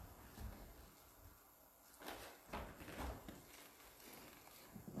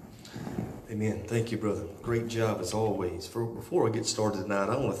Amen. Thank you, brother. Great job as always. Before I get started tonight,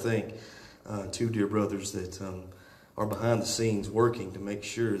 I want to thank two dear brothers that are behind the scenes working to make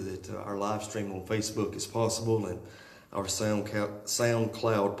sure that our live stream on Facebook is possible and our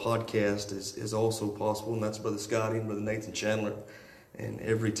SoundCloud podcast is also possible. And that's Brother Scotty and Brother Nathan Chandler. And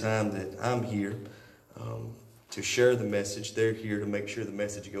every time that I'm here to share the message, they're here to make sure the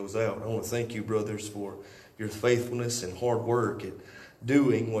message goes out. I want to thank you, brothers, for your faithfulness and hard work at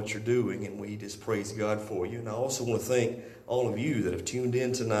doing what you're doing, and we just praise God for you. And I also want to thank all of you that have tuned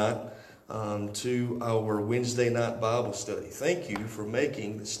in tonight to our Wednesday night Bible study. Thank you for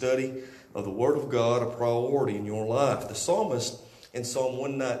making the study of the Word of God a priority in your life. The psalmist in Psalm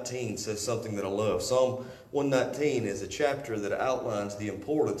 119 says something that I love. Psalm 119 is a chapter that outlines the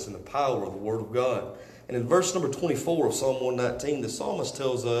importance and the power of the Word of God. And in verse number 24 of Psalm 119, the psalmist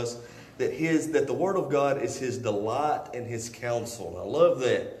tells us that the Word of God is his delight and his counsel. And I love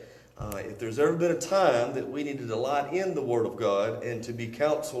that. If there's ever been a time that we need to delight in the Word of God and to be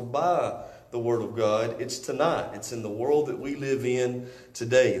counseled by the Word of God, it's tonight. It's in the world that we live in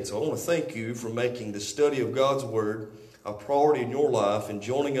today. And so I want to thank you for making the study of God's Word a priority in your life and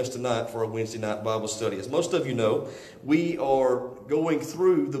joining us tonight for our Wednesday night Bible study. As most of you know, we are going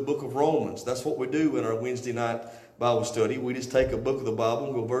through the book of Romans. That's what we do in our Wednesday night Bible study. We just take a book of the Bible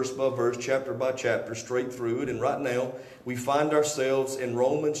and go verse by verse, chapter by chapter, straight through it. And right now, we find ourselves in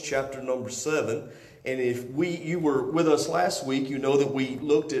Romans chapter number 7. And if you were with us last week, you know that we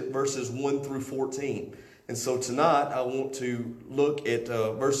looked at verses 1 through 14. And so tonight, I want to look at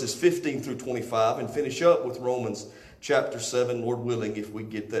verses 15 through 25 and finish up with Romans chapter 7, Lord willing, if we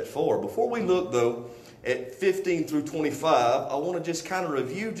get that far. Before we look, though, at 15 through 25, I want to just kind of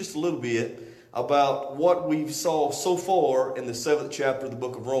review just a little bit about what we've saw so far in the 7th chapter of the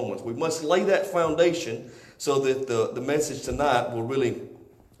book of Romans. We must lay that foundation so that the message tonight will really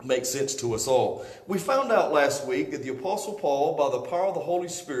make sense to us all. We found out last week that the Apostle Paul, by the power of the Holy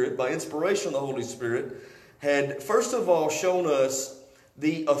Spirit, by inspiration of the Holy Spirit, had first of all shown us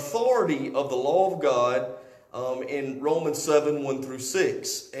the authority of the law of God in Romans 7, 1 through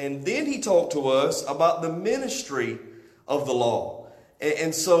 6. And then he talked to us about the ministry of the law.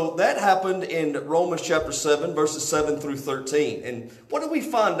 And so that happened in Romans chapter 7, verses 7 through 13. And what do we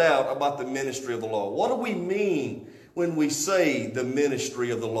find out about the ministry of the law? What do we mean when we say the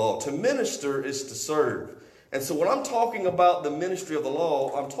ministry of the law? To minister is to serve. And so when I'm talking about the ministry of the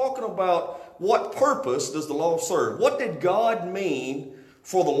law, I'm talking about what purpose does the law serve? What did God mean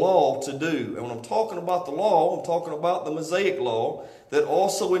for the law to do? And when I'm talking about the law, I'm talking about the Mosaic law that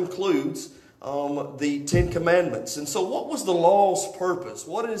also includes the Ten Commandments. And so what was the law's purpose?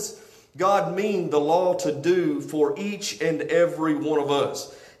 What does God mean the law to do for each and every one of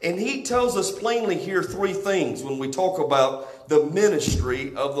us? And he tells us plainly here three things when we talk about the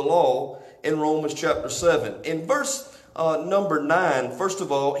ministry of the law in Romans chapter 7. In verse number 9, first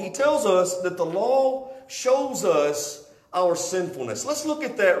of all, he tells us that the law shows us our sinfulness. Let's look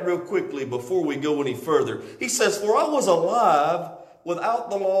at that real quickly before we go any further. He says, "For I was alive without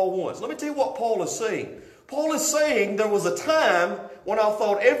the law once." Let me tell you what Paul is saying. Paul is saying there was a time when I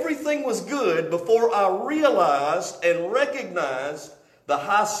thought everything was good before I realized and recognized the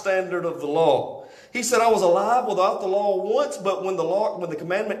high standard of the law. He said, I was alive without the law once, but when the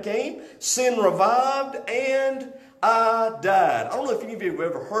commandment came, sin revived and I died. I don't know if any of you have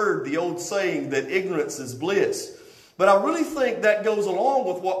ever heard the old saying that ignorance is bliss. But I really think that goes along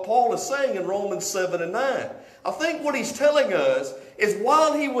with what Paul is saying in Romans 7 and 9. I think what he's telling us is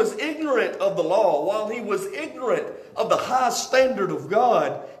while he was ignorant of the law, while he was ignorant of the high standard of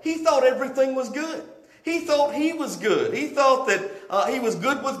God, he thought everything was good. He thought he was good. He thought that he was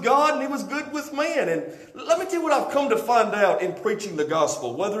good with God and he was good with man. And let me tell you what I've come to find out in preaching the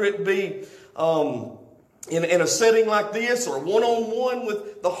gospel, whether it be in a setting like this or one-on-one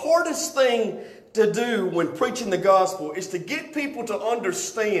with the hardest thing to do when preaching the gospel is to get people to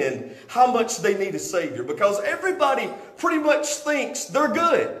understand how much they need a Savior. Because everybody pretty much thinks they're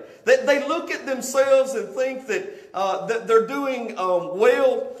good. That they look at themselves and think that they're doing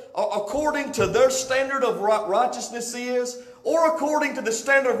well according to their standard of righteousness is, or according to the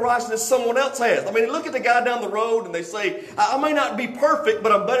standard of righteousness someone else has. I mean, look at the guy down the road and they say, I may not be perfect,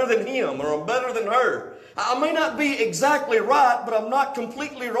 but I'm better than him, or I'm better than her. I may not be exactly right, but I'm not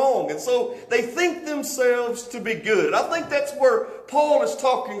completely wrong. And so they think themselves to be good. And I think that's where Paul is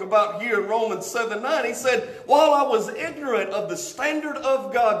talking about here in Romans 7:9. He said, while I was ignorant of the standard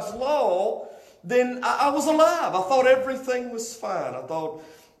of God's law, then I was alive. I thought everything was fine. I thought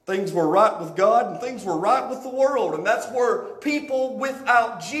things were right with God and things were right with the world. And that's where people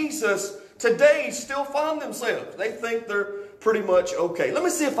without Jesus today still find themselves. They think they're pretty much okay. Let me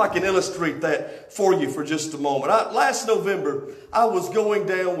see if I can illustrate that for you for just a moment. Last November, I was going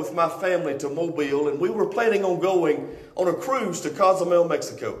down with my family to Mobile, and we were planning on going on a cruise to Cozumel,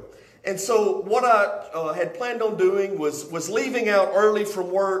 Mexico. And so what I had planned on doing was leaving out early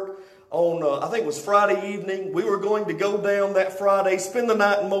from work on, I think it was Friday evening. We were going to go down that Friday, spend the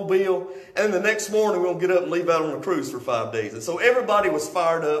night in Mobile, and then the next morning we were going to get up and leave out on a cruise for 5 days. And so everybody was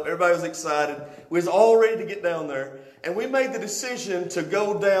fired up. Everybody was excited. We was all ready to get down there. And we made the decision to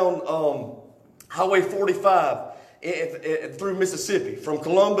go down Highway 45 through Mississippi, from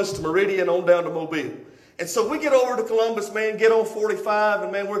Columbus to Meridian on down to Mobile. And so we get over to Columbus, man, get on 45,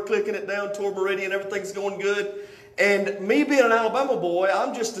 and man, we're clicking it down toward Meridian. Everything's going good. And me being an Alabama boy,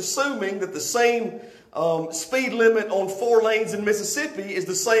 I'm just assuming that the same speed limit on 4 lanes in Mississippi is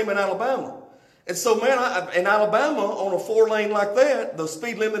the same in Alabama. And so, man, in Alabama, on a 4-lane like that, the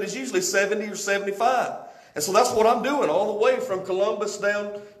speed limit is usually 70 or 75. And so that's what I'm doing all the way from Columbus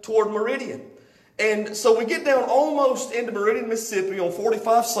down toward Meridian. And so we get down almost into Meridian, Mississippi on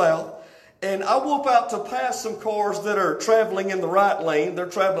 45 South. And I whoop out to pass some cars that are traveling in the right lane. They're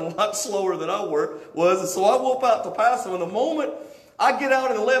traveling a lot slower than I was. And so I whoop out to pass them. And the moment I get out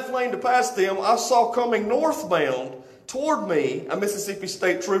in the left lane to pass them, I saw coming northbound toward me a Mississippi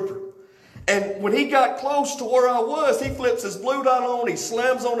State Trooper. And when he got close to where I was, he flips his blue dot on, he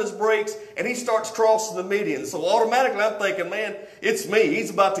slams on his brakes, and he starts crossing the median. So automatically I'm thinking, man, it's me. He's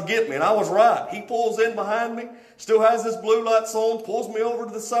about to get me. And I was right. He pulls in behind me, still has his blue lights on, pulls me over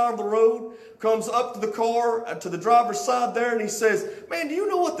to the side of the road, comes up to the car, to the driver's side there, and he says, man, do you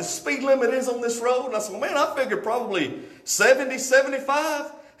know what the speed limit is on this road? And I said, well, man, I figured probably 70,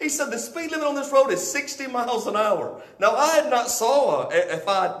 75. He said the speed limit on this road is 60 miles an hour. Now, I had not saw, if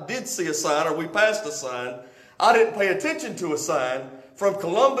I did see a sign or we passed a sign, I didn't pay attention to a sign from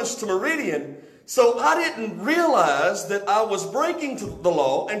Columbus to Meridian. So I didn't realize that I was breaking the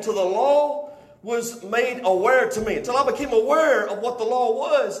law until the law was made aware to me. Until I became aware of what the law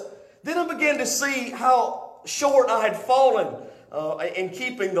was, then I began to see how short I had fallen in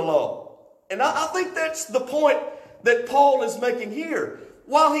keeping the law. And I think that's the point that Paul is making here.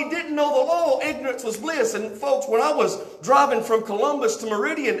 While he didn't know the law, ignorance was bliss. And folks, when I was driving from Columbus to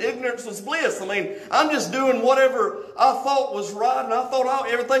Meridian, ignorance was bliss. I mean, I'm just doing whatever I thought was right, and I thought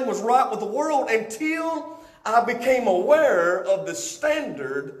everything was right with the world until I became aware of the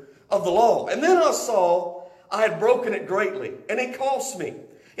standard of the law. And then I saw I had broken it greatly, and it cost me.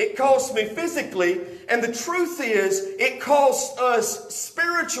 It cost me physically, and the truth is, it cost us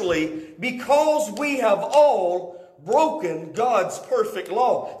spiritually because we have all broken God's perfect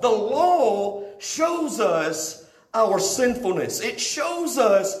law. The law shows us our sinfulness. It shows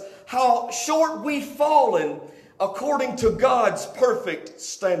us how short we've fallen according to God's perfect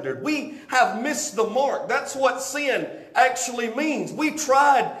standard. We have missed the mark. That's what sin actually means. We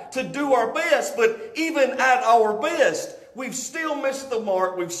tried to do our best, but even at our best, we've still missed the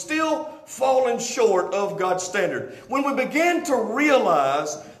mark. We've still fallen short of God's standard. When we begin to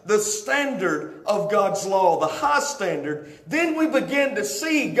realize the standard of God's law, the high standard, then we begin to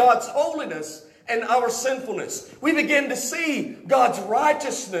see God's holiness and our sinfulness. We begin to see God's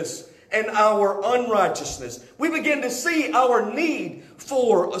righteousness and our unrighteousness. We begin to see our need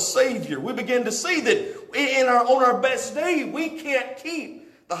for a Savior. We begin to see that on our best day, we can't keep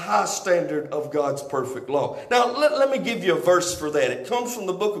the high standard of God's perfect law. Now, let me give you a verse for that. It comes from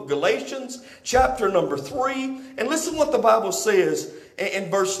the book of Galatians, chapter number 3. And listen what the Bible says in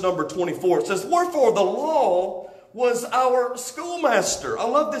verse number 24. It says, wherefore the law was our schoolmaster. I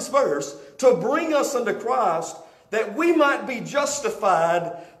love this verse. To bring us unto Christ, that we might be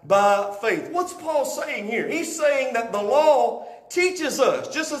justified by faith. What's Paul saying here? He's saying that the law teaches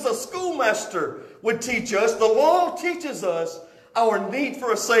us, just as a schoolmaster would teach us, the law teaches us our need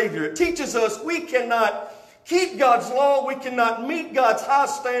for a Savior. It teaches us we cannot keep God's law, we cannot meet God's high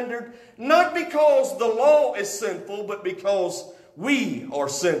standard, not because the law is sinful, but because we are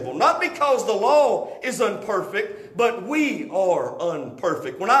sinful. Not because the law is imperfect, but we are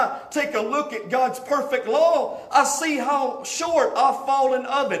unperfect. When I take a look at God's perfect law, I see how short I've fallen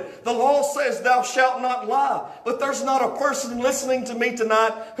of it. The law says thou shalt not lie. But there's not a person listening to me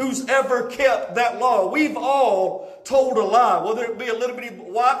tonight who's ever kept that law. We've all told a lie, whether it be a little bitty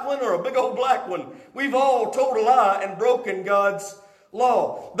white one or a big old black one. We've all told a lie and broken God's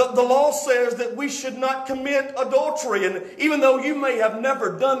law. The law says that we should not commit adultery. And even though you may have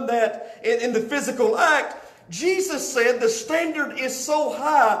never done that in the physical act, Jesus said the standard is so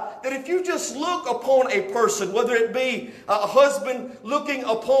high that if you just look upon a person, whether it be a husband looking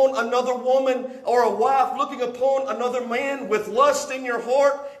upon another woman or a wife looking upon another man with lust in your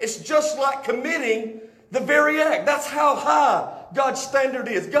heart, it's just like committing the very act. That's how high God's standard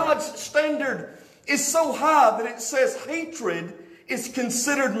is. God's standard is so high that it says hatred is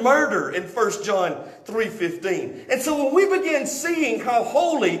considered murder in 1 John 3:15. And so when we begin seeing how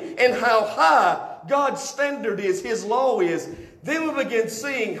holy and how high God's standard is, His law is, then we begin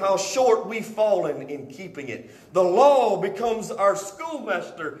seeing how short we've fallen in keeping it. The law becomes our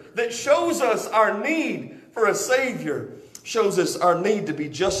schoolmaster that shows us our need for a Savior, shows us our need to be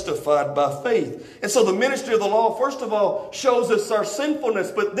justified by faith. And so the ministry of the law, first of all, shows us our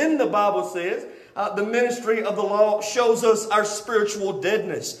sinfulness. But then the Bible says the ministry of the law shows us our spiritual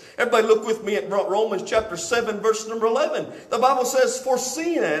deadness. Everybody look with me at Romans chapter 7, verse number 11. The Bible says, "For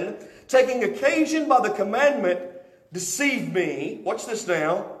sin, taking occasion by the commandment, deceived me," watch this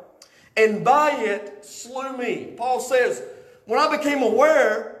now, "and by it slew me." Paul says, when I became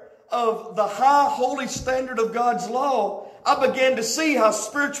aware of the high holy standard of God's law, I began to see how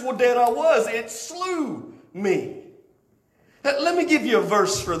spiritual dead I was. It slew me. Let me give you a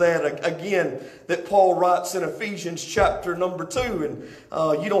verse for that again that Paul writes in Ephesians chapter number 2.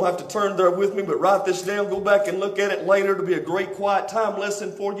 And you don't have to turn there with me, but write this down. Go back and look at it later. It'll be a great quiet time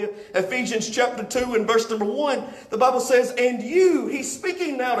lesson for you. Ephesians chapter 2 and verse number 1, the Bible says, "And you," he's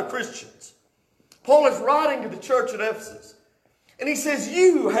speaking now to Christians. Paul is writing to the church at Ephesus. And he says,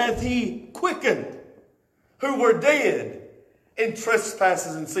 "You hath he quickened who were dead in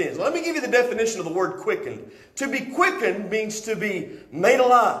trespasses and sins." Let me give you the definition of the word quickened. To be quickened means to be made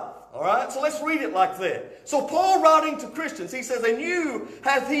alive. All right? So let's read it like that. So Paul writing to Christians, he says, "And you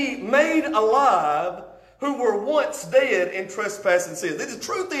hath he made alive who were once dead in trespass and sins." The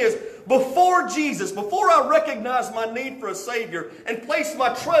truth is, before Jesus, before I recognized my need for a Savior and placed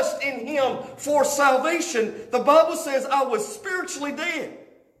my trust in Him for salvation, the Bible says I was spiritually dead.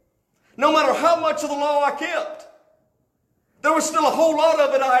 No matter how much of the law I kept, there was still a whole lot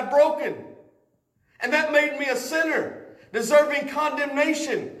of it I had broken. And that made me a sinner, deserving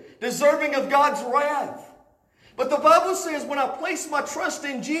condemnation, deserving of God's wrath. But the Bible says when I placed my trust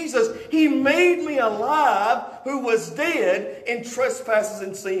in Jesus, He made me alive who was dead in trespasses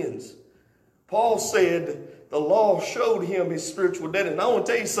and sins. Paul said the law showed him his spiritual deadness. And I want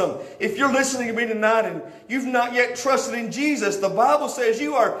to tell you something. If you're listening to me tonight and you've not yet trusted in Jesus, the Bible says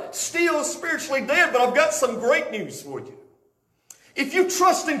you are still spiritually dead. But I've got some great news for you. If you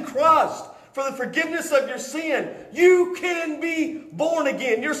trust in Christ for the forgiveness of your sin, you can be born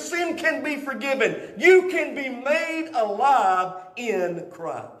again. Your sin can be forgiven. You can be made alive in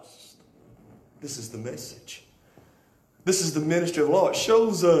Christ. This is the message. This is the ministry of the law. It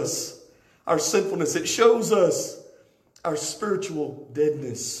shows us our sinfulness. It shows us our spiritual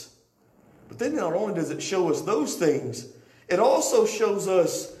deadness. But then not only does it show us those things, it also shows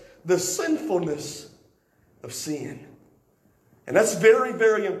us the sinfulness of sin. And that's very,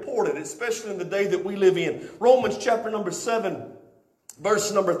 very important, especially in the day that we live in. Romans chapter number 7,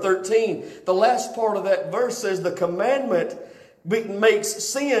 verse number 13. The last part of that verse says the commandment makes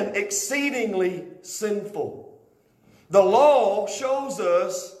sin exceedingly sinful. The law shows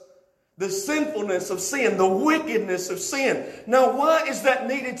us the sinfulness of sin, the wickedness of sin. Now, why is that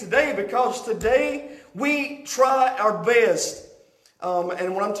needed today? Because today we try our best.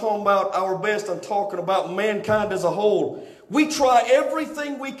 And when I'm talking about our best, I'm talking about mankind as a whole. We try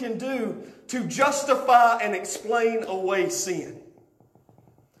everything we can do to justify and explain away sin.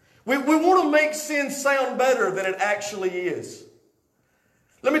 We want to make sin sound better than it actually is.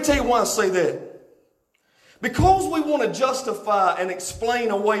 Let me tell you why I say that. Because we want to justify and explain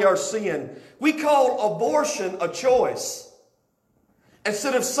away our sin, we call abortion a choice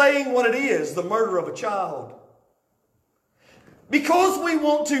instead of saying what it is, the murder of a child. Because we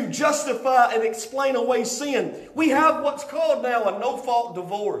want to justify and explain away sin, we have what's called now a no-fault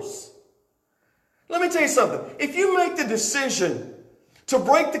divorce. Let me tell you something. If you make the decision to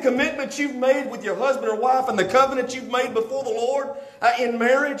break the commitment you've made with your husband or wife and the covenant you've made before the Lord in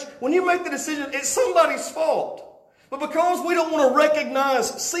marriage, when you make the decision, it's somebody's fault. But because we don't want to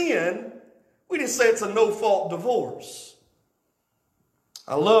recognize sin, we just say it's a no-fault divorce.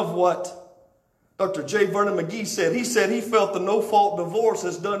 I love what Dr. J. Vernon McGee said. He said he felt the no-fault divorce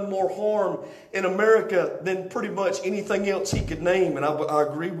has done more harm in America than pretty much anything else he could name, and I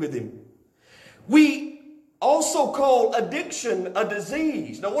agree with him. We also call addiction a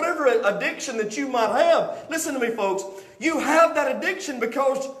disease. Now, whatever addiction that you might have, listen to me, folks, you have that addiction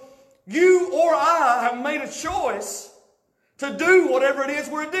because you or I have made a choice to do whatever it is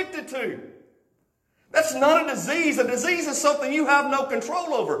we're addicted to. That's not a disease. A disease is something you have no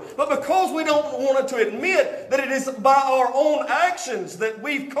control over. But because we don't want to admit that it is by our own actions that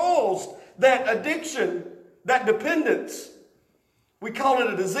we've caused that addiction, that dependence, we call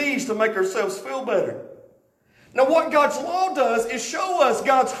it a disease to make ourselves feel better. Now what God's law does is show us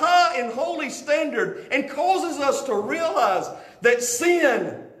God's high and holy standard and causes us to realize that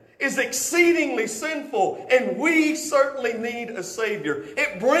sin is exceedingly sinful and we certainly need a Savior.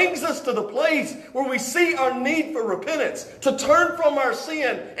 It brings us to the place where we see our need for repentance, to turn from our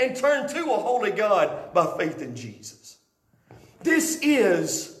sin and turn to a holy God by faith in Jesus. This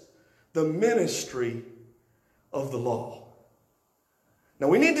is the ministry of the law. Now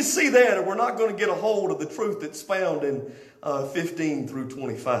we need to see that or we're not going to get a hold of the truth that's found in 15 through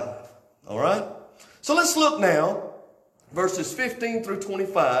 25. All right? So let's look now, verses 15 through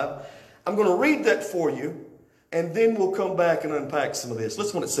 25. I'm going to read that for you and then we'll come back and unpack some of this.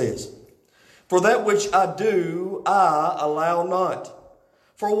 Listen what it says. For that which I do, I allow not.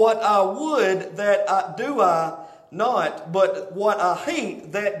 For what I would, that do I not, but what I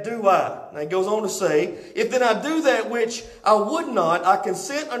hate, that do I. Now he goes on to say, if then I do that which I would not, I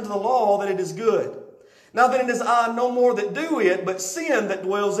consent unto the law that it is good. Now then it is I no more that do it, but sin that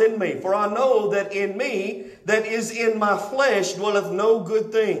dwells in me. For I know that in me, that is in my flesh, dwelleth no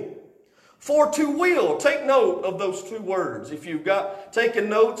good thing. For to will, take note of those two words. If you've got taken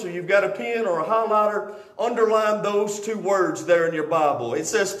notes or you've got a pen or a highlighter, underline those two words there in your Bible. It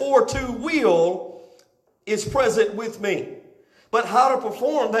says, for to will is present with me. But how to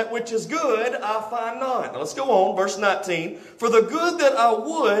perform that which is good, I find not. Now let's go on, verse 19. For the good that I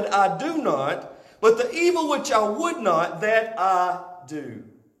would, I do not, but the evil which I would not, that I do.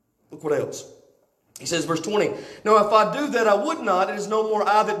 Look what else. He says, verse 20, now if I do that I would not, it is no more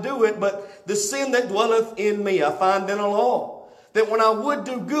I that do it, but the sin that dwelleth in me. I find then a law, that when I would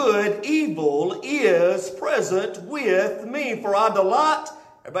do good, evil is present with me. For I delight,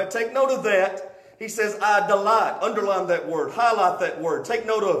 everybody take note of that. He says, I delight. Underline that word. Highlight that word. Take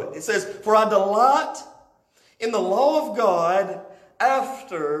note of it. It says, for I delight in the law of God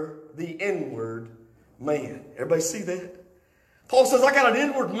after the inward man. Everybody see that? Paul says, I got an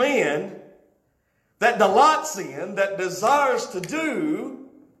inward man that delights in, that desires to do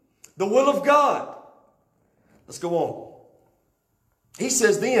the will of God. Let's go on. He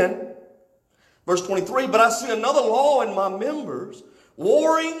says then, verse 23, but I see another law in my members,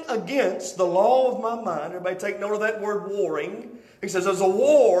 warring against the law of my mind. Everybody take note of that word warring. He says there's a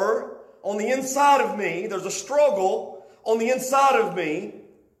war on the inside of me. There's a struggle on the inside of me.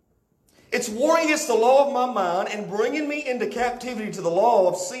 It's warring against the law of my mind and bringing me into captivity to the law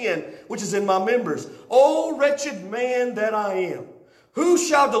of sin, which is in my members. O wretched man that I am, who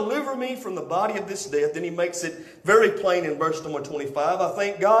shall deliver me from the body of this death? Then he makes it very plain in verse number 25. I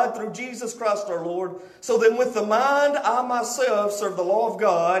thank God through Jesus Christ our Lord. So then with the mind I myself serve the law of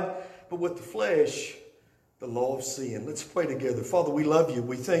God, but with the flesh the law of sin. Let's pray together. Father, we love you.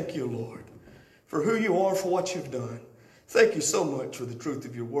 We thank you, Lord, for who you are, for what you've done. Thank you so much for the truth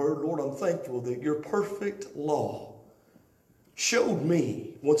of your word. Lord, I'm thankful that your perfect law showed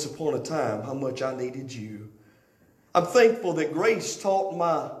me once upon a time how much I needed you. I'm thankful that grace taught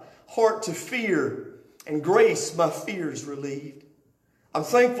my heart to fear, and grace my fears relieved. I'm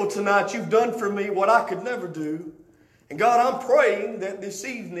thankful tonight you've done for me what I could never do. And God, I'm praying that this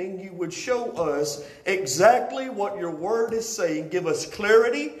evening you would show us exactly what your word is saying. Give us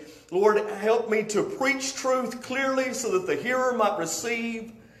clarity. Lord, help me to preach truth clearly so that the hearer might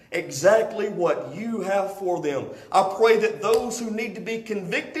receive exactly what you have for them. I pray that those who need to be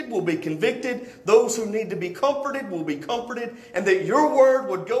convicted will be convicted. Those who need to be comforted will be comforted. And that your word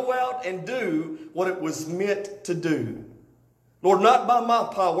would go out and do what it was meant to do. Lord, not by my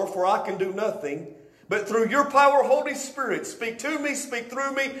power, for I can do nothing. But through your power, Holy Spirit, speak to me, speak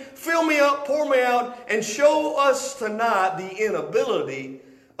through me, fill me up, pour me out, and show us tonight the inability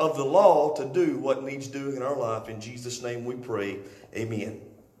of the law to do what needs doing in our life. In Jesus' name we pray. Amen.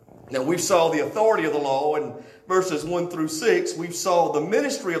 Now we saw the authority of the law in verses 1 through 6. We saw the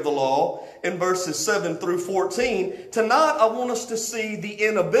ministry of the law in verses 7 through 14. Tonight I want us to see the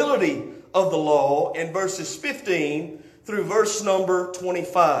inability of the law in verses 15 through verse number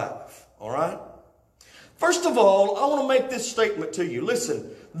 25. All right? First of all, I want to make this statement to you.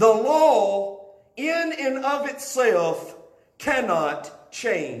 Listen, the law in and of itself cannot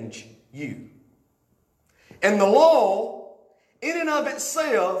change you. And the law in and of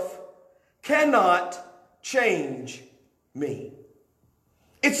itself cannot change me.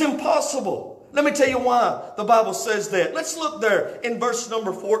 It's impossible. Let me tell you why the Bible says that. Let's look there in verse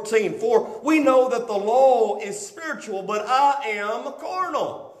number 14. For we know that the law is spiritual, but I am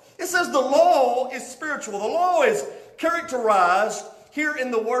carnal. It says the law is spiritual. The law is characterized here in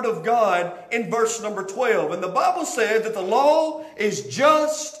the Word of God in verse number 12. And the Bible said that the law is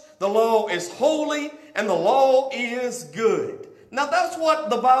just, the law is holy, and the law is good. Now that's what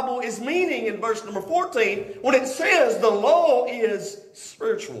the Bible is meaning in verse number 14 when it says the law is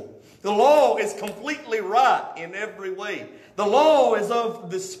spiritual. The law is completely right in every way. The law is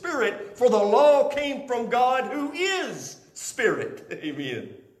of the Spirit, for the law came from God who is Spirit.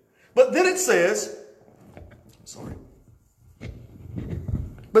 Amen. But then it says,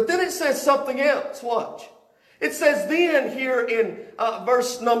 but then it says something else. Watch. It says then here in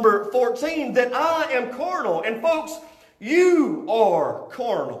verse number 14 that I am carnal. And folks, you are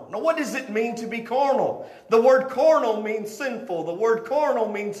carnal. Now what does it mean to be carnal? The word carnal means sinful. The word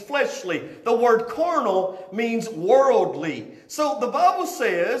carnal means fleshly. The word carnal means worldly. So the Bible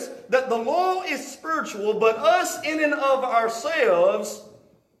says that the law is spiritual, but us in and of ourselves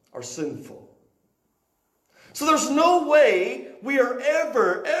are sinful. So there's no way we are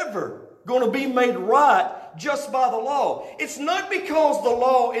ever going to be made right just by the law. It's not because the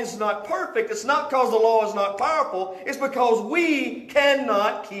law is not perfect. It's not because the law is not powerful. It's because we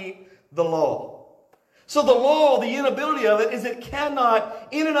cannot keep the law. So the law, the inability of it is it cannot,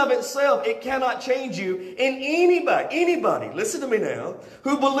 in and of itself, it cannot change you. And anybody, listen to me now,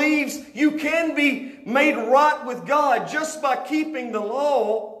 who believes you can be made right with God just by keeping the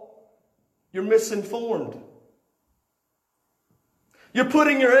law, you're misinformed. You're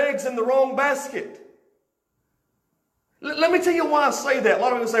putting your eggs in the wrong basket. Let me tell you why I say that. A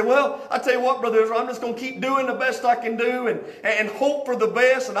lot of people say, well, I tell you what, Brother Israel, I'm just going to keep doing the best I can do and hope for the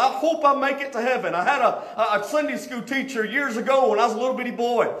best, and I hope I make it to heaven. I had a Sunday school teacher years ago when I was a little bitty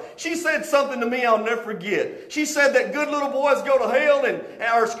boy. She said something to me I'll never forget. She said that good little boys go to hell,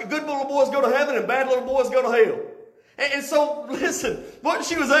 or good little boys go to heaven, and bad little boys go to hell. And so, listen, what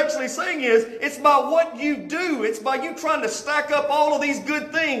she was actually saying is, it's by what you do. It's by you trying to stack up all of these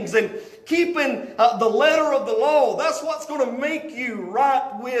good things and keeping the letter of the law. That's what's going to make you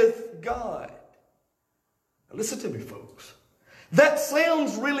right with God. Now, listen to me, folks. That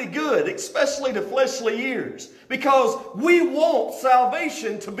sounds really good, especially to fleshly ears, because we want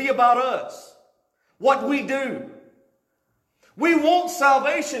salvation to be about us, what we do. We want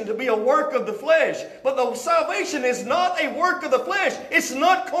salvation to be a work of the flesh, but the salvation is not a work of the flesh. It's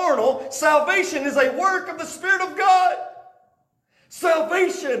not carnal. Salvation is a work of the Spirit of God.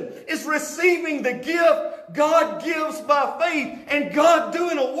 Salvation is receiving the gift God gives by faith, and God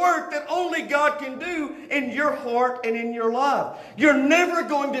doing a work that only God can do in your heart and in your life. You're never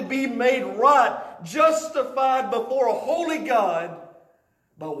going to be made right, justified before a holy God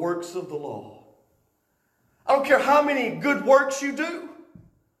by works of the law. I don't care how many good works you do.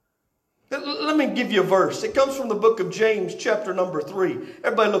 Let me give you a verse. It comes from the book of James, chapter number 3.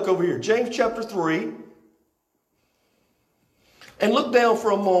 Everybody look over here. James chapter 3. And look down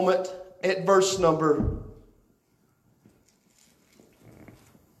for a moment at verse number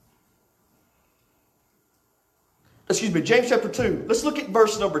 2. James chapter 2. Let's look at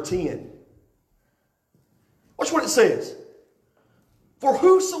verse number 10. Watch what it says. For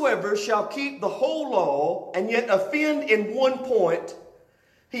whosoever shall keep the whole law and yet offend in one point,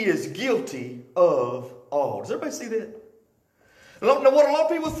 he is guilty of all. Does everybody see that? Now, what a lot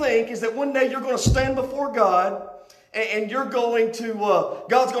of people think is that one day you're going to stand before God and you're going to,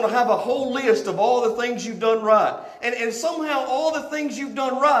 God's going to have a whole list of all the things you've done right. And somehow all the things you've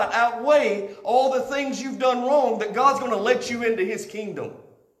done right outweigh all the things you've done wrong, that God's going to let you into His kingdom.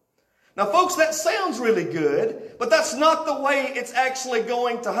 Now, folks, that sounds really good, but that's not the way it's actually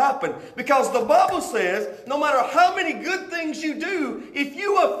going to happen. Because the Bible says, no matter how many good things you do, if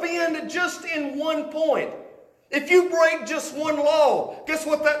you offend just in one point, if you break just one law, guess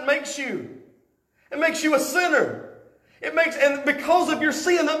what that makes you? It makes you a sinner. And because of your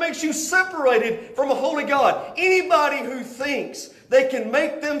sin, that makes you separated from a holy God. Anybody who thinks they can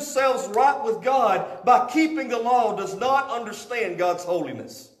make themselves right with God by keeping the law does not understand God's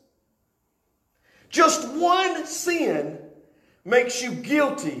holiness. Just one sin makes you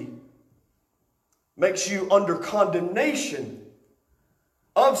guilty, makes you under condemnation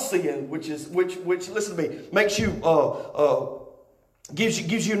of sin, which listen to me, makes you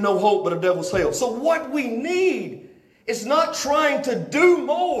gives you no hope but a devil's hell. So what we need is not trying to do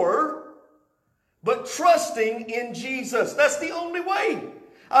more, but trusting in Jesus. That's the only way.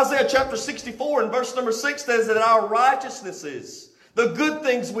 Isaiah chapter 64 and verse number 6 says that our righteousnesses, the good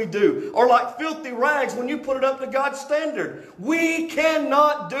things we do, are like filthy rags when you put it up to God's standard. We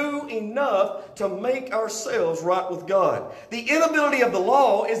cannot do enough to make ourselves right with God. The inability of the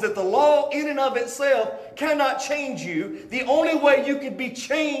law is that the law in and of itself cannot change you. The only way you could be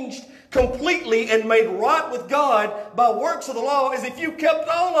changed completely and made right with God by works of the law is if you kept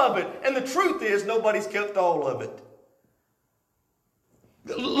all of it. And the truth is, nobody's kept all of it.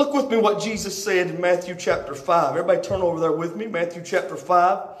 Look with me what Jesus said in Matthew chapter 5. Everybody turn over there with me. Matthew chapter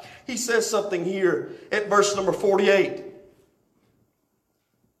 5. He says something here at verse number 48.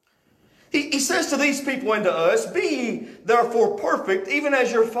 He says to these people and to us, "Be ye therefore perfect, even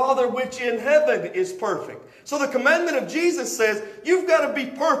as your Father which in heaven is perfect." So the commandment of Jesus says, you've got to be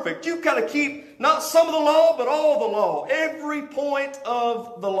perfect. You've got to keep not some of the law, but all the law. Every point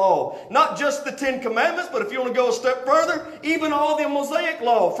of the law. Not just the 10 Commandments, but if you want to go a step further, even all the Mosaic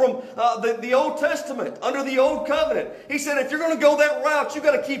law from the Old Testament, under the Old Covenant. He said, if you're going to go that route, you've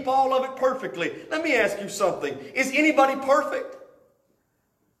got to keep all of it perfectly. Let me ask you something. Is anybody perfect?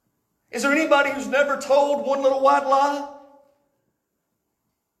 Is there anybody who's never told one little white lie?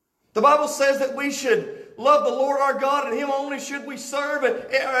 The Bible says that we should love the Lord our God, and Him only should we serve. And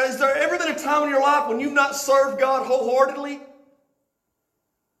has there ever been a time in your life when you've not served God wholeheartedly?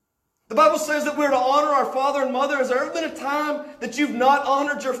 The Bible says that we're to honor our father and mother. Has there ever been a time that you've not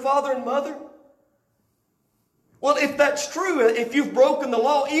honored your father and mother? Well, if that's true, if you've broken the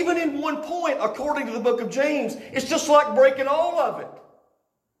law, even in one point, according to the book of James, it's just like breaking all of it.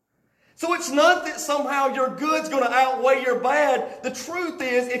 So it's not that somehow your good's going to outweigh your bad. The truth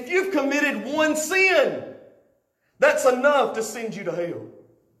is, if you've committed one sin, that's enough to send you to hell.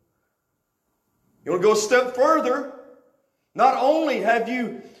 You want to go a step further? Not only have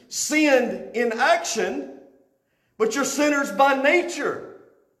you sinned in action, but you're sinners by nature.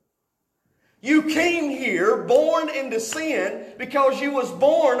 You came here born into sin because you was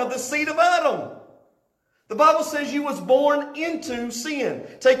born of the seed of Adam. The Bible says you was born into sin.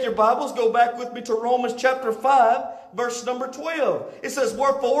 Take your Bibles, go back with me to Romans chapter 5, verse number 12. It says,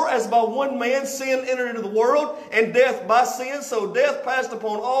 "Wherefore, as by one man sin entered into the world, and death by sin, so death passed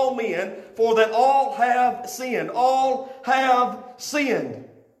upon all men, for that all have sinned." All have sinned.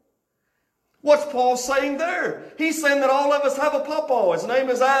 What's Paul saying there? He's saying that all of us have a papa. His name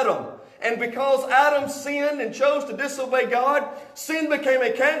is Adam. And because Adam sinned and chose to disobey God, sin became a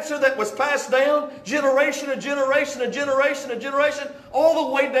cancer that was passed down generation to generation to generation to generation, all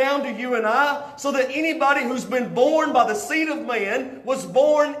the way down to you and I, so that anybody who's been born by the seed of man was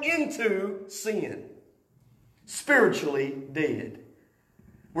born into sin. Spiritually dead.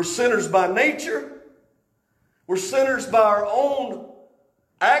 We're sinners by nature. We're sinners by our own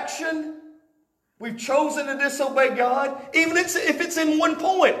action. We've chosen to disobey God. Even if it's in one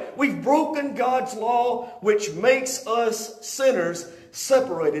point, we've broken God's law, which makes us sinners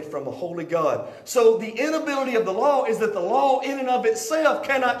separated from a holy God. So the inability of the law is that the law in and of itself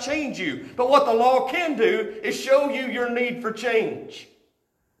cannot change you. But what the law can do is show you your need for change.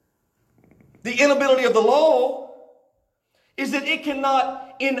 The inability of the law is that it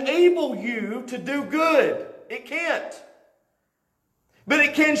cannot enable you to do good. It can't. But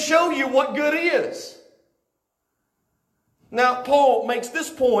it can show you what good is. Now, Paul makes this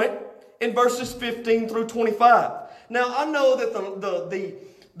point in verses 15 through 25. Now, I know that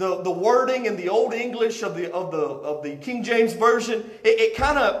the wording in the Old English of the King James Version, it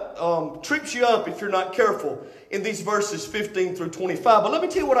kind of trips you up if you're not careful in these verses 15 through 25. But let me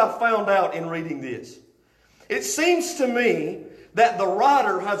tell you what I found out in reading this. It seems to me that the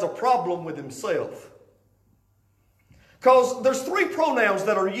writer has a problem with himself. Because there's 3 pronouns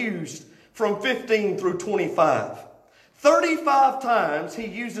that are used from 15 through 25. 35 times he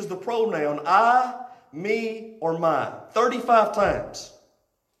uses the pronoun I, me, or my. 35 times.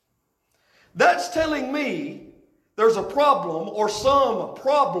 That's telling me there's a problem or some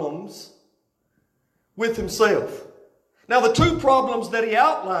problems with himself. Now the 2 problems that he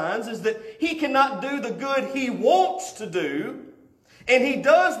outlines is that he cannot do the good he wants to do, and he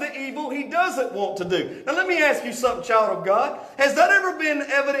does the evil he doesn't want to do. Now let me ask you something, child of God. Has that ever been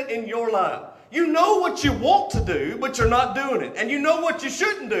evident in your life? You know what you want to do, but you're not doing it. And you know what you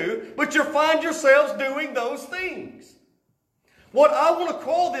shouldn't do, but you find yourselves doing those things. What I want to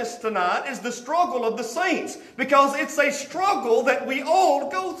call this tonight is the struggle of the saints, because it's a struggle that we all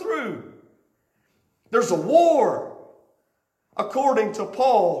go through. There's a war, according to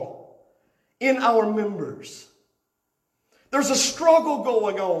Paul, in our members. There's a struggle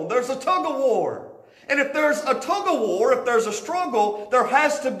going on. There's a tug of war. And if there's a tug of war, if there's a struggle, there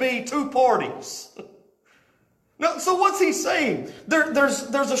has to be 2 parties. Now, so what's he saying? There's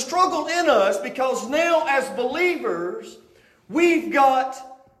a struggle in us because now as believers, we've got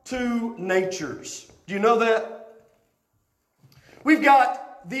 2 natures. Do you know that? We've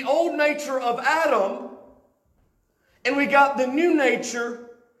got the old nature of Adam, and we got the new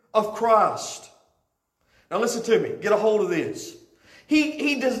nature of Christ. Now listen to me. Get a hold of this.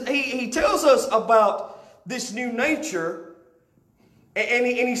 He tells us about this new nature, and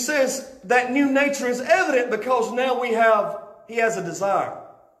he says that new nature is evident because now we have he has a desire.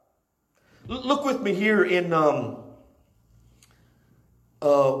 Look with me here in, where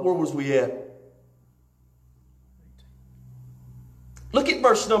was we at? Look at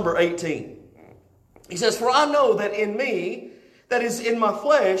verse number 18. He says, "For I know that in me, that is in my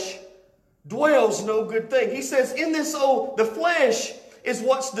flesh, dwells no good thing." He says, in this the flesh is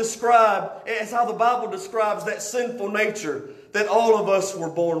what's described, as how the Bible describes that sinful nature that all of us were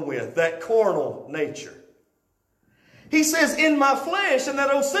born with, that carnal nature. He says, in my flesh, and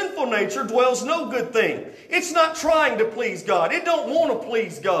that old sinful nature dwells no good thing. It's not trying to please God. It don't want to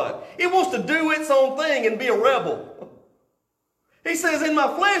please God. It wants to do its own thing and be a rebel. He says, in my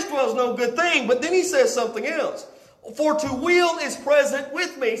flesh dwells no good thing. But then he says something else. For to will is present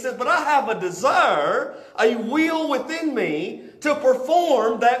with me. He says, but I have a desire, a will within me to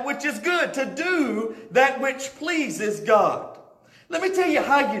perform that which is good, to do that which pleases God. Let me tell you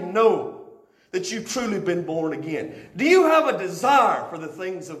how you know that you've truly been born again. Do you have a desire for the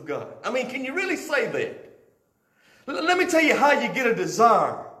things of God? I mean, can you really say that? Let me tell you how you get a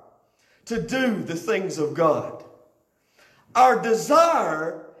desire to do the things of God. Our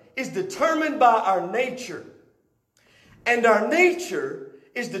desire is determined by our nature. And our nature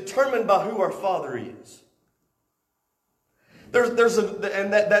is determined by who our Father is.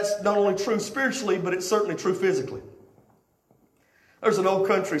 That's not only true spiritually, but it's certainly true physically. There's an old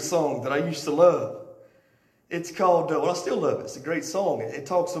country song that I used to love. It's called, well, I still love it. It's a great song. It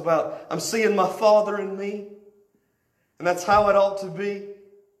talks about, I'm seeing my Father in me. And that's how it ought to be.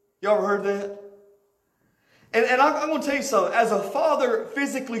 You ever heard that? And I'm going to tell you something. As a father,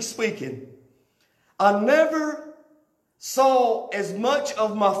 physically speaking, I never saw as much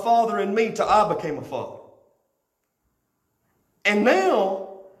of my Father in me till I became a father. And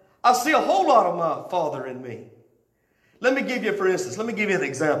now, I see a whole lot of my Father in me. Let me give you, for instance, let me give you an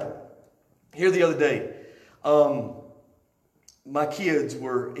example. Here the other day, my kids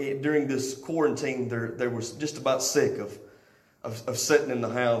were, during this quarantine, they were just about sick of sitting in the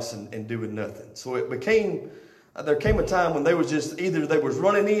house and doing nothing. So there came a time when they was just, either they was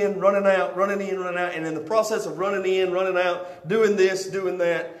running in, running out, running in, running out, and in the process of running in, running out, doing this, doing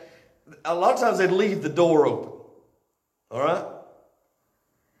that, a lot of times they'd leave the door open. All right?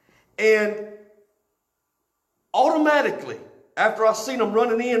 And automatically, after I seen them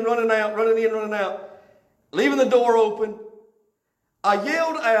running in, running out, running in, running out, leaving the door open, I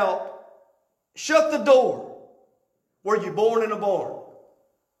yelled out, "Shut the door. Were you born in a barn?"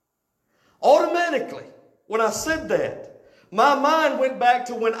 Automatically, when I said that, my mind went back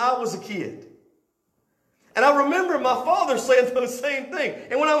to when I was a kid. And I remember my father saying the same thing.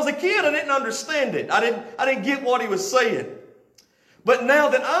 And when I was a kid, I didn't understand it. I didn't get what he was saying. But now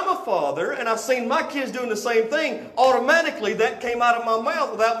that I'm a father and I've seen my kids doing the same thing, automatically that came out of my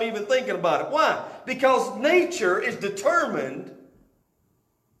mouth without me even thinking about it. Why? Because nature is determined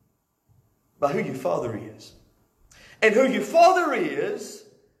by who your father is. And who your father is,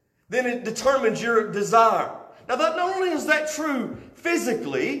 then it determines your desire. Now, not only is that true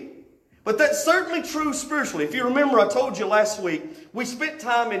physically, but that's certainly true spiritually. If you remember, I told you last week, we spent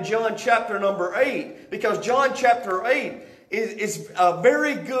time in John chapter number 8, because John chapter 8 is a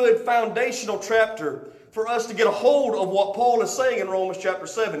very good foundational chapter for us to get a hold of what Paul is saying in Romans chapter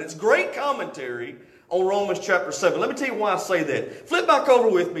 7. It's great commentary on Romans chapter 7. Let me tell you why I say that. Flip back over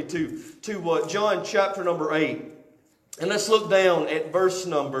with me to John chapter number 8. And let's look down at verse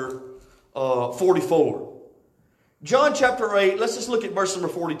number 44. John chapter 8, let's just look at verse number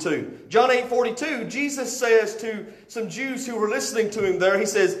 42. John 8:42, Jesus says to some Jews who were listening to him there, he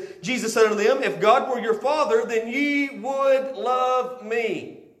says, Jesus said unto them, "If God were your Father, then ye would love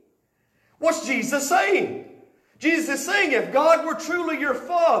me." What's Jesus saying? Jesus is saying, if God were truly your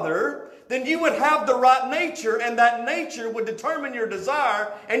Father, then you would have the right nature, and that nature would determine your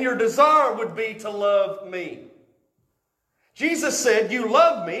desire, and your desire would be to love me. Jesus said, you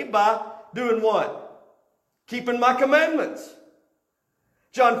love me by doing what? Keeping my commandments.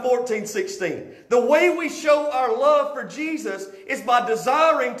 John 14:16. The way we show our love for Jesus is by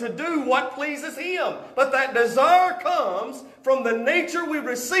desiring to do what pleases Him. But that desire comes from the nature we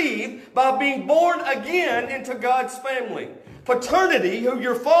receive by being born again into God's family. Paternity, who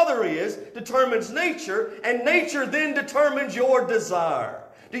your father is, determines nature, and nature then determines your desire.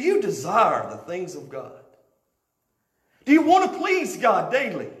 Do you desire the things of God? Do you want to please God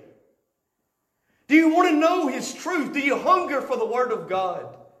daily? Do you want to know His truth? Do you hunger for the Word of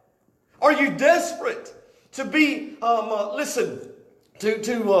God? Are you desperate to be,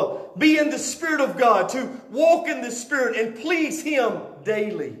 be in the Spirit of God, to walk in the Spirit and please Him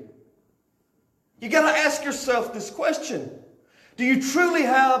daily? You got to ask yourself this question. Do you truly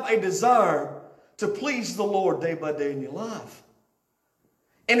have a desire to please the Lord day by day in your life?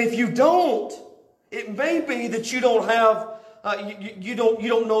 And if you don't, it may be that you don't have, you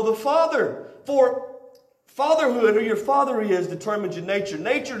don't know the Father. For fatherhood, who your father is, determines your nature.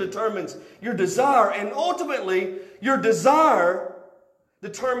 Nature determines your desire. And ultimately, your desire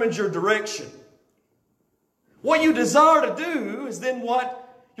determines your direction. What you desire to do is then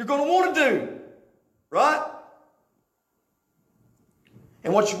what you're going to want to do. Right?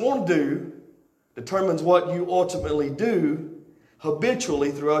 And what you want to do determines what you ultimately do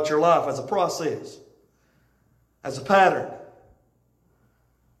habitually throughout your life as a process, as a pattern.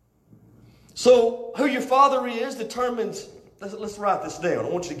 So, who your father is determines, let's write this down. I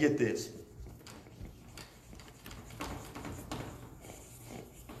want you to get this.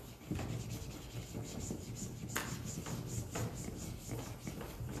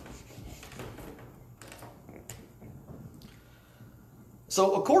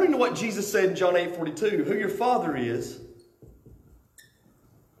 So, according to what Jesus said in John 8:42, who your father is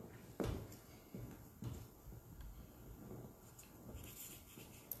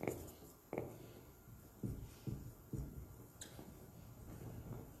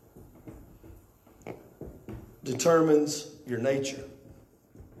determines your nature.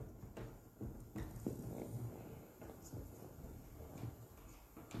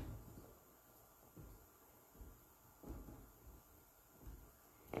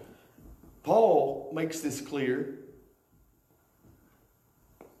 Paul makes this clear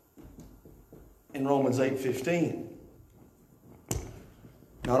in Romans 8:15.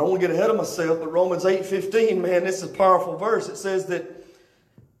 Now, I don't want to get ahead of myself, but Romans 8:15, man, this is a powerful verse. It says that,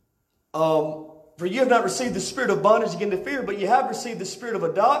 for you have not received the spirit of bondage again to fear, but you have received the spirit of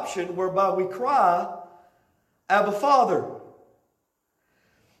adoption, whereby we cry, Abba, Father.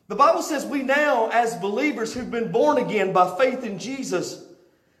 The Bible says we now, as believers who've been born again by faith in Jesus,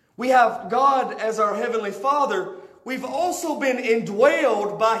 we have God as our Heavenly Father. We've also been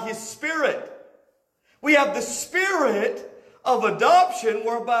indwelled by His Spirit. We have the Spirit of adoption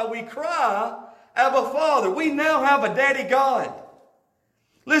whereby we cry, Abba, Father. We now have a Daddy God.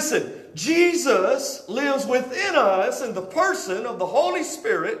 Listen, Jesus lives within us in the person of the Holy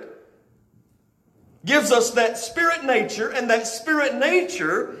Spirit, gives us that spirit nature, and that spirit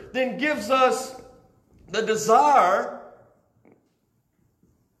nature then gives us the desire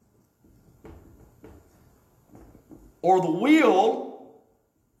or the will,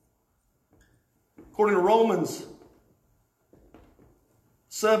 according to Romans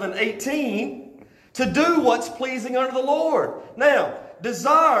 7:18, to do what's pleasing unto the Lord. Now,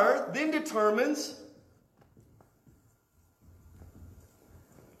 desire then determines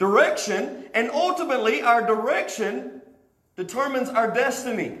direction, and ultimately our direction determines our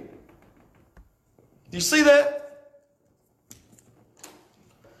destiny. Do you see that?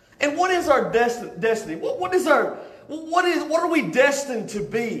 And what is our destiny? What are we destined to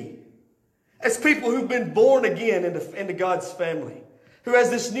be as people who've been born again into God's family, who has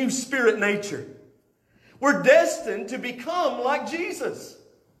this new spirit nature? We're destined to become like Jesus.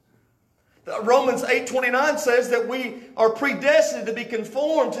 Romans 8:29 says that we are predestined to be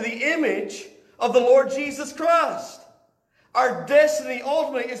conformed to the image of the Lord Jesus Christ. Our destiny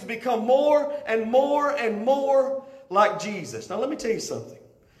ultimately is to become more and more and more like Jesus. Now let me tell you something.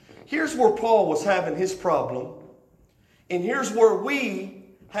 Here's where Paul was having his problem, and here's where we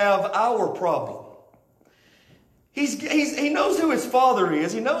have our problem. He knows who his father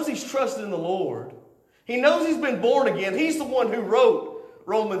is. He knows he's trusted in the Lord. He knows he's been born again. He's the one who wrote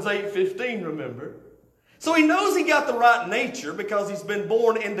Romans 8:15, remember? So he knows he got the right nature because he's been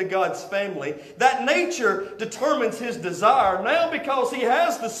born into God's family. That nature determines his desire. Now because he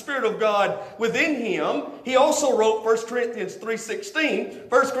has the Spirit of God within him, he also wrote 1 Corinthians 3:16.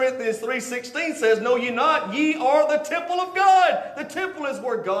 1 Corinthians 3:16 says, "Know ye not, ye are the temple of God." The temple is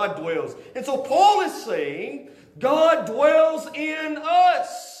where God dwells. And so Paul is saying, God dwells in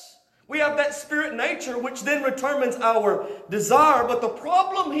us. We have that spirit nature which then determines our desire. But the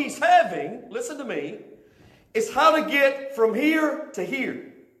problem he's having, listen to me, is how to get from here to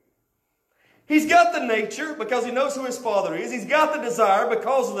here. He's got the nature because he knows who his father is. He's got the desire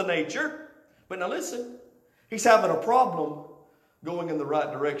because of the nature. But now listen, he's having a problem going in the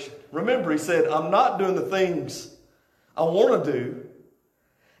right direction. Remember, he said, I'm not doing the things I want to do.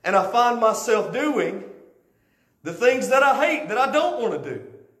 And I find myself doing the things that I hate, that I don't want to do.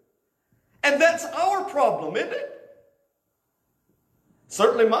 And that's our problem, isn't it?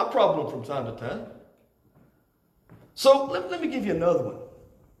 Certainly my problem from time to time. So let me give you another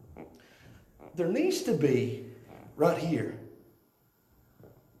one. There needs to be, right here,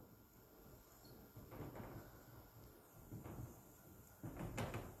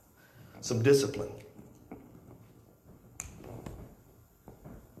 some discipline.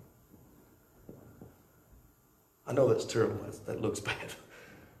 I know that's terrible. That looks bad.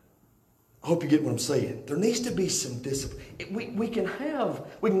 I hope you get what I'm saying. There needs to be some discipline. We can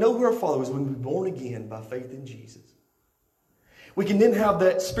know who our Father is when we're born again by faith in Jesus. We can then have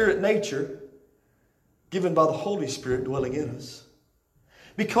that spirit nature given by the Holy Spirit dwelling in us.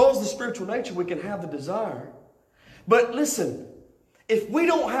 Because of the spiritual nature, we can have the desire. But listen, if we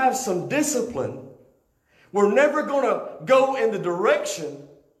don't have some discipline, we're never going to go in the direction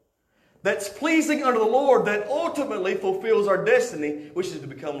that's pleasing unto the Lord, that ultimately fulfills our destiny, which is to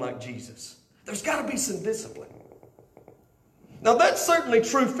become like Jesus. There's got to be some discipline. Now, that's certainly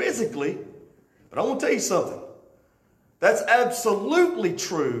true physically, but I want to tell you something. That's absolutely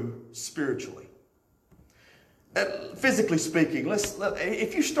true spiritually. Physically speaking,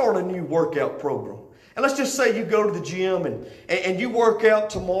 if you start a new workout program, and let's just say you go to the gym and you work out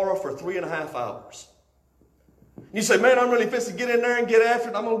tomorrow for 3.5 hours. You say, man, I'm really fixing to get in there and get after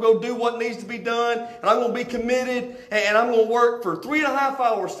it. I'm going to go do what needs to be done. And I'm going to be committed. And I'm going to work for 3.5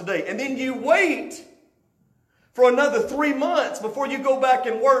 hours today. And then you wait for another 3 months before you go back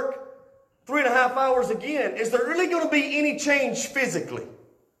and work 3.5 hours again. Is there really going to be any change physically?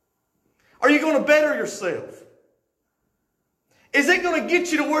 Are you going to better yourself? Is it going to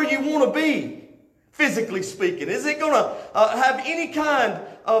get you to where you want to be, physically speaking? Is it going to have any kind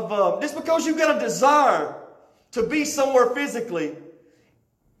of, just because you've got a desire to be somewhere physically,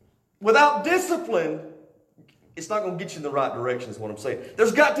 without discipline, it's not going to get you in the right direction is what I'm saying.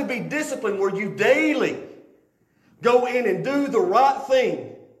 There's got to be discipline where you daily go in and do the right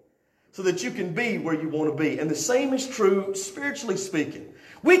thing so that you can be where you want to be. And the same is true spiritually speaking.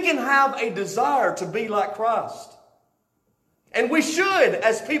 We can have a desire to be like Christ. And we should,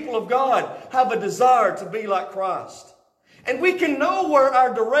 as people of God, have a desire to be like Christ. And we can know where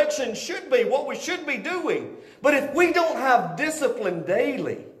our direction should be, what we should be doing. But if we don't have discipline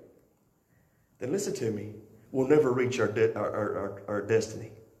daily, then listen to me, we'll never reach our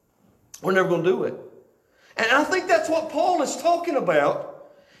destiny. We're never going to do it. And I think that's what Paul is talking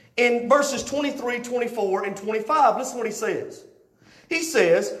about in verses 23, 24, and 25. Listen to what he says. He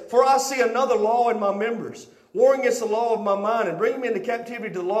says, for I see another law in my members, warring against the law of my mind, and bringing me into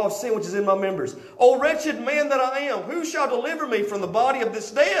captivity to the law of sin which is in my members. O wretched man that I am, who shall deliver me from the body of this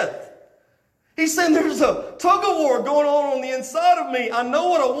death? He's saying there's a tug-of-war going on the inside of me. I know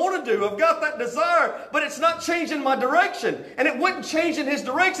what I want to do. I've got that desire, but it's not changing my direction. And it wouldn't change in his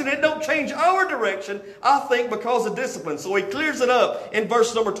direction. It don't change our direction, I think, because of discipline. So he clears it up in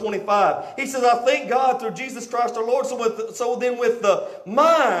verse number 25. He says, I thank God through Jesus Christ our Lord. So then with the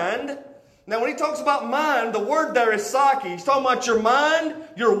mind... Now, when he talks about mind, the word there is psyche. He's talking about your mind,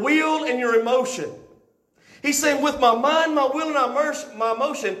 your will, and your emotion. He's saying, with my mind, my will, and my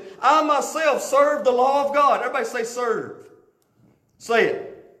emotion, I myself serve the law of God. Everybody say serve. Say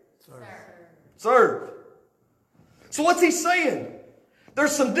it. Serve. Serve. So what's he saying?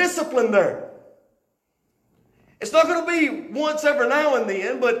 There's some discipline there. It's not going to be once every now and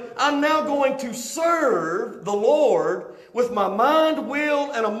then, but I'm now going to serve the Lord with my mind,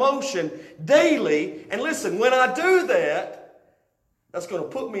 will, and emotion daily. And listen, when I do that, that's going to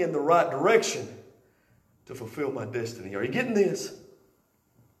put me in the right direction to fulfill my destiny. Are you getting this?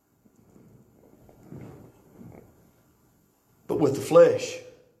 But with the flesh,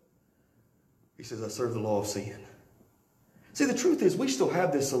 he says, I serve the law of sin. See, the truth is, we still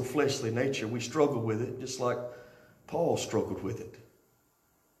have this old fleshly nature. We struggle with it, just like Paul struggled with it.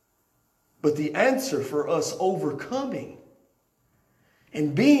 But the answer for us overcoming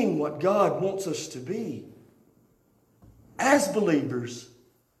and being what God wants us to be as believers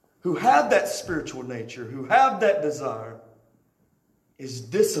who have that spiritual nature, who have that desire, is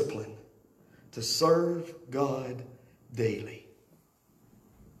discipline to serve God daily.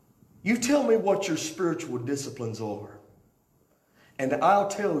 You tell me what your spiritual disciplines are, and I'll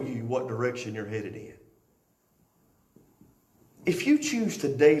tell you what direction you're headed in. If you choose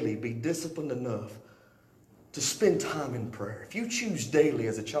to daily be disciplined enough to spend time in prayer, if you choose daily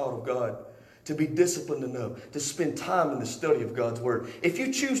as a child of God to be disciplined enough to spend time in the study of God's Word, if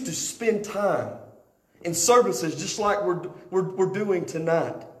you choose to spend time in services just like we're doing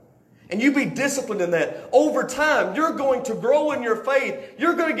tonight, and you be disciplined in that, over time you're going to grow in your faith.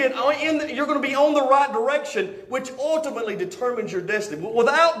 You're going to be on the right direction, which ultimately determines your destiny. But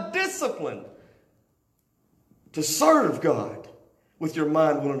without discipline to serve God with your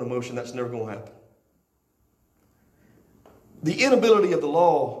mind, will, and emotion, that's never going to happen. The inability of the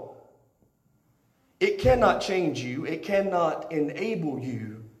law, it cannot change you. It cannot enable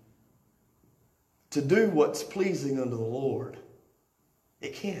you to do what's pleasing unto the Lord.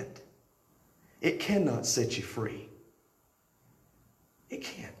 It can't. It cannot set you free. It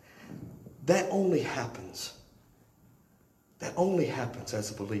can't. That only happens That only happens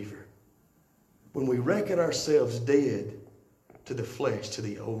as a believer. When we reckon ourselves dead to the flesh, to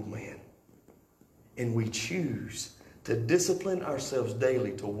the old man, and we choose to discipline ourselves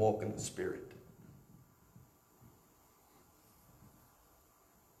daily to walk in the Spirit.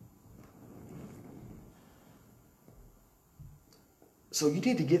 So you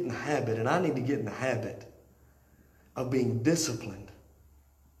need to get in the habit, and I need to get in the habit of being disciplined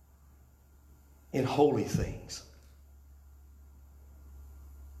in holy things.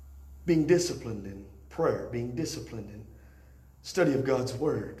 Being disciplined in prayer, being disciplined in study of God's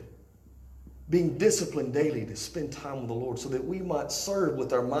Word, being disciplined daily to spend time with the Lord so that we might serve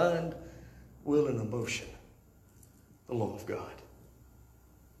with our mind, will, and emotion the law of God.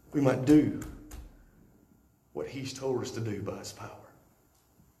 We might do what He's told us to do by His power.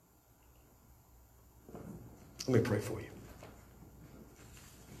 Let me pray for you.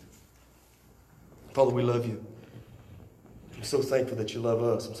 Father, we love you. I'm so thankful that you love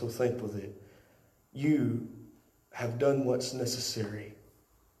us. I'm so thankful that you have done what's necessary,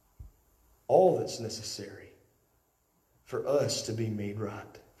 all that's necessary for us to be made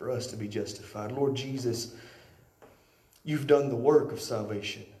right, for us to be justified. Lord Jesus, you've done the work of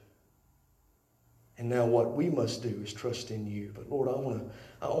salvation. And now what we must do is trust in you. But Lord,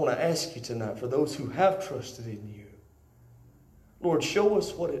 I want to ask you tonight, for those who have trusted in you, Lord, show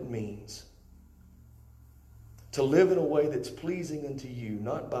us what it means to live in a way that's pleasing unto you,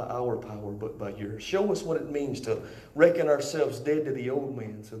 not by our power, but by yours. Show us what it means to reckon ourselves dead to the old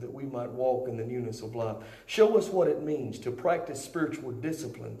man so that we might walk in the newness of life. Show us what it means to practice spiritual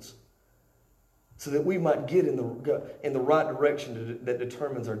disciplines so that we might get in the right direction that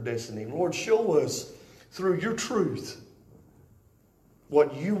determines our destiny. Lord, show us through your truth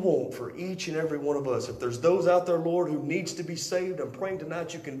what you want for each and every one of us. If there's those out there, Lord, who needs to be saved, I'm praying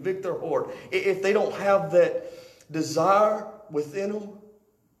tonight you convict their heart. If they don't have that desire within them,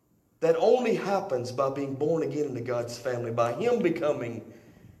 that only happens by being born again into God's family, by Him becoming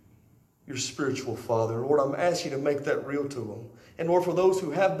your spiritual father. Lord, I'm asking you to make that real to them. And Lord, for those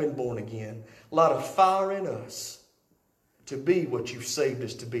who have been born again, light a fire in us to be what you've saved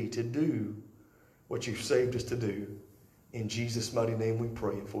us to be, to do what you've saved us to do. In Jesus' mighty name we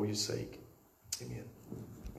pray, and for your sake. Amen.